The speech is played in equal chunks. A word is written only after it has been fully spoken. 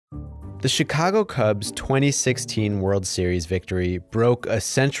The Chicago Cubs' 2016 World Series victory broke a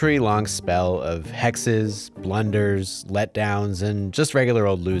century-long spell of hexes, blunders, letdowns, and just regular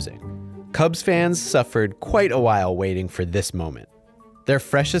old losing. Cubs fans suffered quite a while waiting for this moment. Their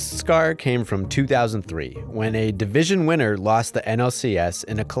freshest scar came from 2003, when a division winner lost the NLCS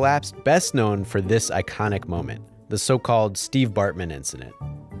in a collapse best known for this iconic moment, the so-called Steve Bartman incident.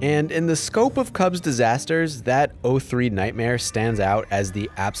 And in the scope of Cubs disasters, that 03 nightmare stands out as the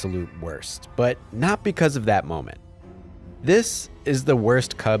absolute worst, but not because of that moment. This is the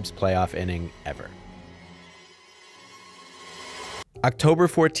worst Cubs playoff inning ever. October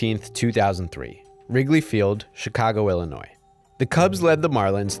 14th, 2003, Wrigley Field, Chicago, Illinois. The Cubs led the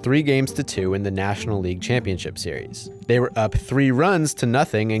Marlins 3-2 in the National League Championship Series. They were up 3 runs to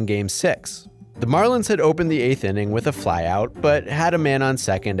nothing in Game 6. The Marlins had opened the 8th inning with a flyout, but had a man on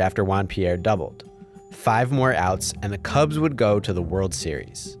second after Juan Pierre doubled. 5 more outs, and the Cubs would go to the World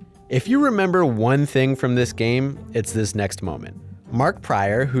Series. If you remember one thing from this game, it's this next moment. Mark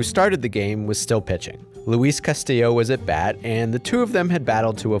Prior, who started the game, was still pitching. Luis Castillo was at bat, and the two of them had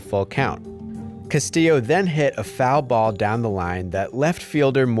battled to a full count. Castillo then hit a foul ball down the line that left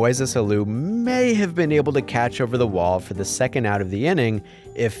fielder Moises Alou may have been able to catch over the wall for the second out of the inning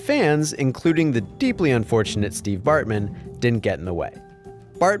if fans, including the deeply unfortunate Steve Bartman, didn't get in the way.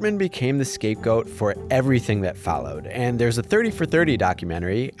 Bartman became the scapegoat for everything that followed, and there's a 30 for 30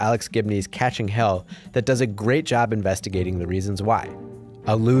 documentary, Alex Gibney's Catching Hell, that does a great job investigating the reasons why.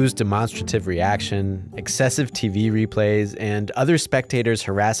 Alou's demonstrative reaction, excessive TV replays, and other spectators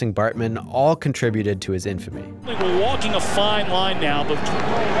harassing Bartman all contributed to his infamy. We're walking a fine line now, but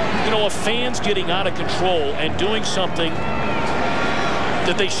of fans getting out of control and doing something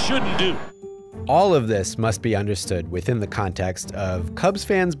that they shouldn't do. All of this must be understood within the context of Cubs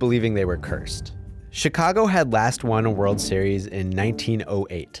fans believing they were cursed. Chicago had last won a World Series in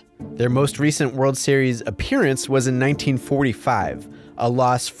 1908. Their most recent World Series appearance was in 1945, a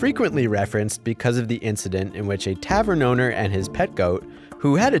loss frequently referenced because of the incident in which a tavern owner and his pet goat,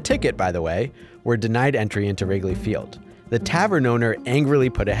 who had a ticket by the way, were denied entry into Wrigley Field. The tavern owner angrily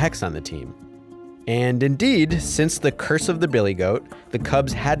put a hex on the team. And indeed, since the curse of the Billy Goat, the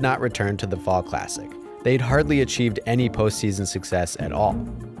Cubs had not returned to the Fall Classic. They'd hardly achieved any postseason success at all.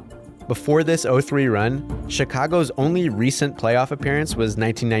 Before this 03 run, Chicago's only recent playoff appearance was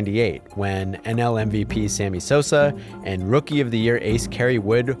 1998, when NL MVP Sammy Sosa and Rookie of the Year ace Kerry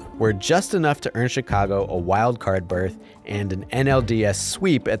Wood were just enough to earn Chicago a wild card berth and an NLDS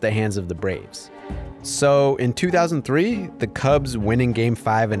sweep at the hands of the Braves. So in 2003, the Cubs winning Game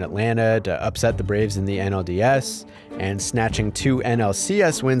 5 in Atlanta to upset the Braves in the NLDS, and snatching 2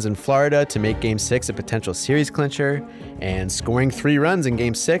 NLCS wins in Florida to make Game 6 a potential series clincher, and scoring 3 runs in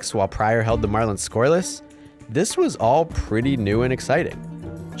Game 6 while Prior held the Marlins scoreless, this was all pretty new and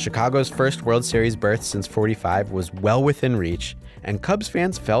exciting. Chicago's first World Series berth since '45 was well within reach, and Cubs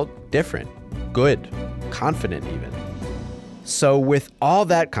fans felt different, good, confident even. So with all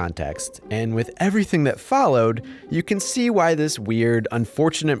that context, and with everything that followed, you can see why this weird,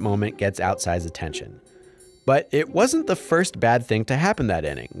 unfortunate moment gets outsized attention. But it wasn't the first bad thing to happen that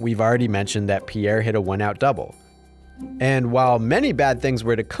inning. We've already mentioned that Pierre hit a 1-out double. And while many bad things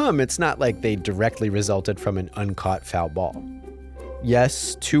were to come, it's not like they directly resulted from an uncaught foul ball.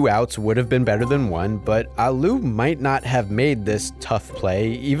 Yes, 2 outs would have been better than 1, but Alou might not have made this tough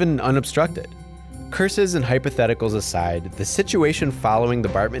play even unobstructed. Curses and hypotheticals aside, the situation following the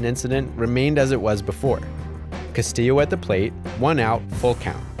Bartman incident remained as it was before. Castillo at the plate, 1 out, full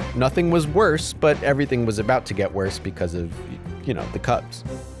count. Nothing was worse, but everything was about to get worse because of, the Cubs.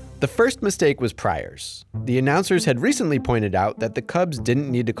 The first mistake was Prior's. The announcers had recently pointed out that the Cubs didn't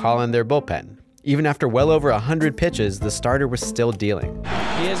need to call on their bullpen. Even after well over 100 pitches, the starter was still dealing.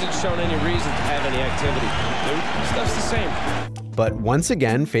 He hasn't shown any reason to have any activity. Stuff's the same. But once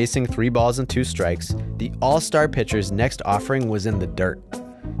again, facing 3 balls and 2 strikes, the all-star pitcher's next offering was in the dirt.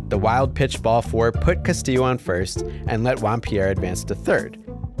 The wild pitch ball 4 put Castillo on first and let Juan Pierre advance to third.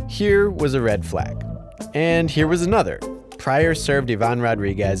 Here was a red flag. And here was another. Prior served Ivan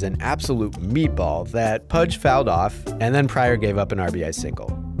Rodriguez an absolute meatball that Pudge fouled off, and then Prior gave up an RBI single.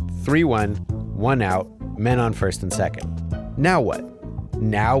 3-1, 1 out, men on first and second. Now what?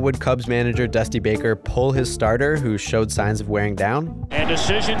 Now would Cubs manager Dusty Baker pull his starter who showed signs of wearing down? And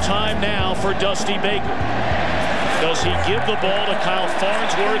decision time now for Dusty Baker. Does he give the ball to Kyle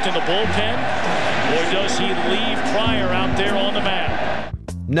Farnsworth in the bullpen, or does he leave Prior out there on the mound?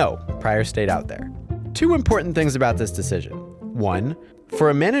 No, Prior stayed out there. 2 important things about this decision. 1, for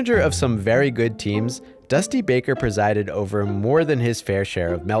a manager of some very good teams, Dusty Baker presided over more than his fair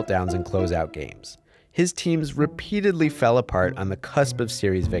share of meltdowns and closeout games. His teams repeatedly fell apart on the cusp of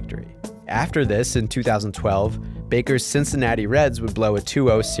series victory. After this, in 2012, Baker's Cincinnati Reds would blow a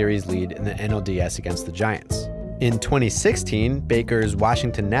 2-0 series lead in the NLDS against the Giants. In 2016, Baker's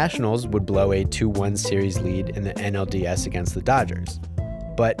Washington Nationals would blow a 2-1 series lead in the NLDS against the Dodgers.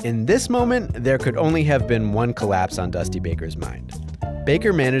 But in this moment, there could only have been one collapse on Dusty Baker's mind.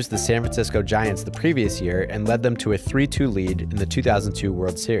 Baker managed the San Francisco Giants the previous year and led them to a 3-2 lead in the 2002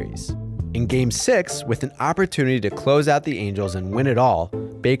 World Series. In Game 6, with an opportunity to close out the Angels and win it all,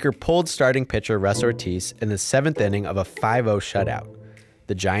 Baker pulled starting pitcher Russ Ortiz in the 7th inning of a 5-0 shutout.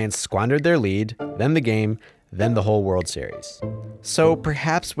 The Giants squandered their lead, then the game, then the whole World Series. So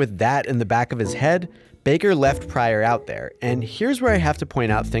perhaps with that in the back of his head, Baker left Pryor out there, and here's where I have to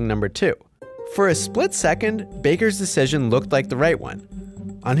point out thing number 2. For a split second, Baker's decision looked like the right one.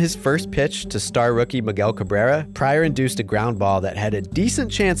 On his first pitch to star rookie Miguel Cabrera, Pryor induced a ground ball that had a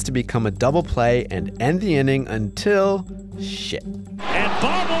decent chance to become a double play and end the inning until shit. And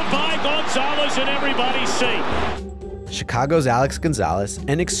bobbled by Gonzalez, and everybody's safe. Chicago's Alex Gonzalez,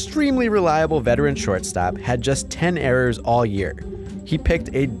 an extremely reliable veteran shortstop, had just 10 errors all year. He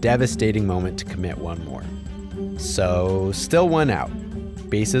picked a devastating moment to commit one more. So, still one out.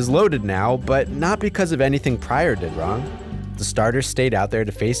 Bases loaded now, but not because of anything Pryor did wrong. The starter stayed out there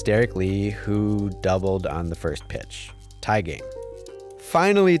to face Derek Lee, who doubled on the first pitch. Tie game.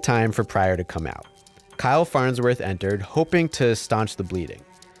 Finally, time for Pryor to come out. Kyle Farnsworth entered, hoping to staunch the bleeding.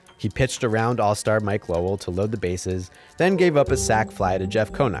 He pitched around All-Star Mike Lowell to load the bases, then gave up a sac fly to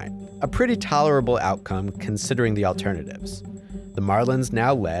Jeff Conine. A pretty tolerable outcome considering the alternatives. The Marlins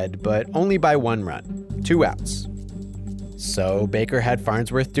now led, but only by 1 run, 2 outs. So Baker had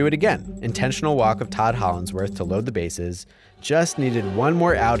Farnsworth do it again. Intentional walk of Todd Hollinsworth to load the bases. Just needed 1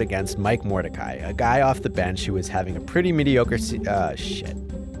 more out against Mike Mordecai, a guy off the bench who was having a pretty mediocre 7-3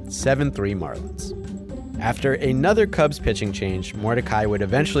 Marlins. After another Cubs pitching change, Mordecai would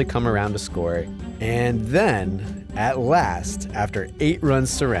eventually come around to score, and then, at last, after 8 runs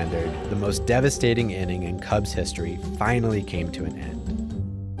surrendered, the most devastating inning in Cubs history finally came to an end.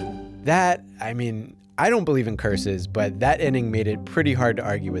 I don't believe in curses, but that inning made it pretty hard to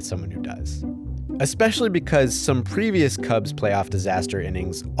argue with someone who does. Especially because some previous Cubs playoff disaster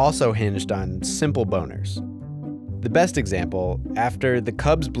innings also hinged on simple boners. The best example, after the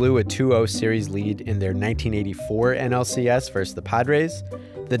Cubs blew a 2-0 series lead in their 1984 NLCS versus the Padres,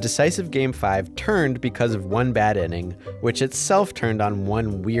 the decisive Game 5 turned because of one bad inning, which itself turned on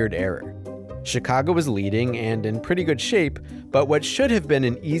one weird error. Chicago was leading and in pretty good shape, but what should have been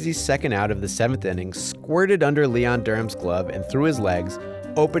an easy second out of the 7th inning squirted under Leon Durham's glove and through his legs,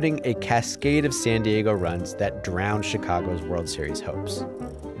 opening a cascade of San Diego runs that drowned Chicago's World Series hopes.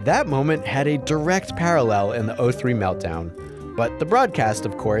 That moment had a direct parallel in the 0-3 meltdown, but the broadcast,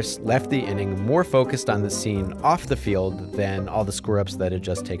 of course, left the inning more focused on the scene off the field than all the screw-ups that had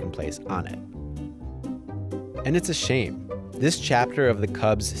just taken place on it. And it's a shame. This chapter of the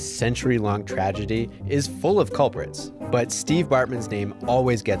Cubs' century-long tragedy is full of culprits, but Steve Bartman's name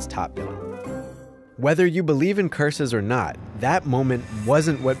always gets top billing. Whether you believe in curses or not, that moment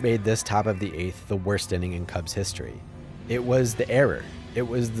wasn't what made this top of the 8th the worst inning in Cubs history. It was the error. It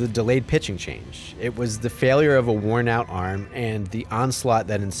was the delayed pitching change. It was the failure of a worn-out arm and the onslaught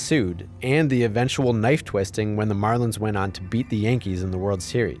that ensued, and the eventual knife twisting when the Marlins went on to beat the Yankees in the World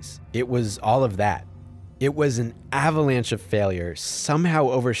Series. It was all of that. It was an avalanche of failure, somehow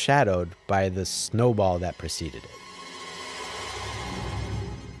overshadowed by the snowball that preceded it.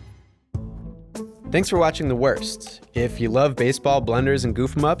 Thanks for watching The Worst. If you love baseball blunders and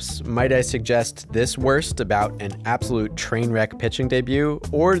goof-em-ups, might I suggest this worst about an absolute train wreck pitching debut,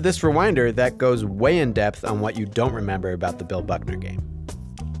 or this rewinder that goes way in depth on what you don't remember about the Bill Buckner game.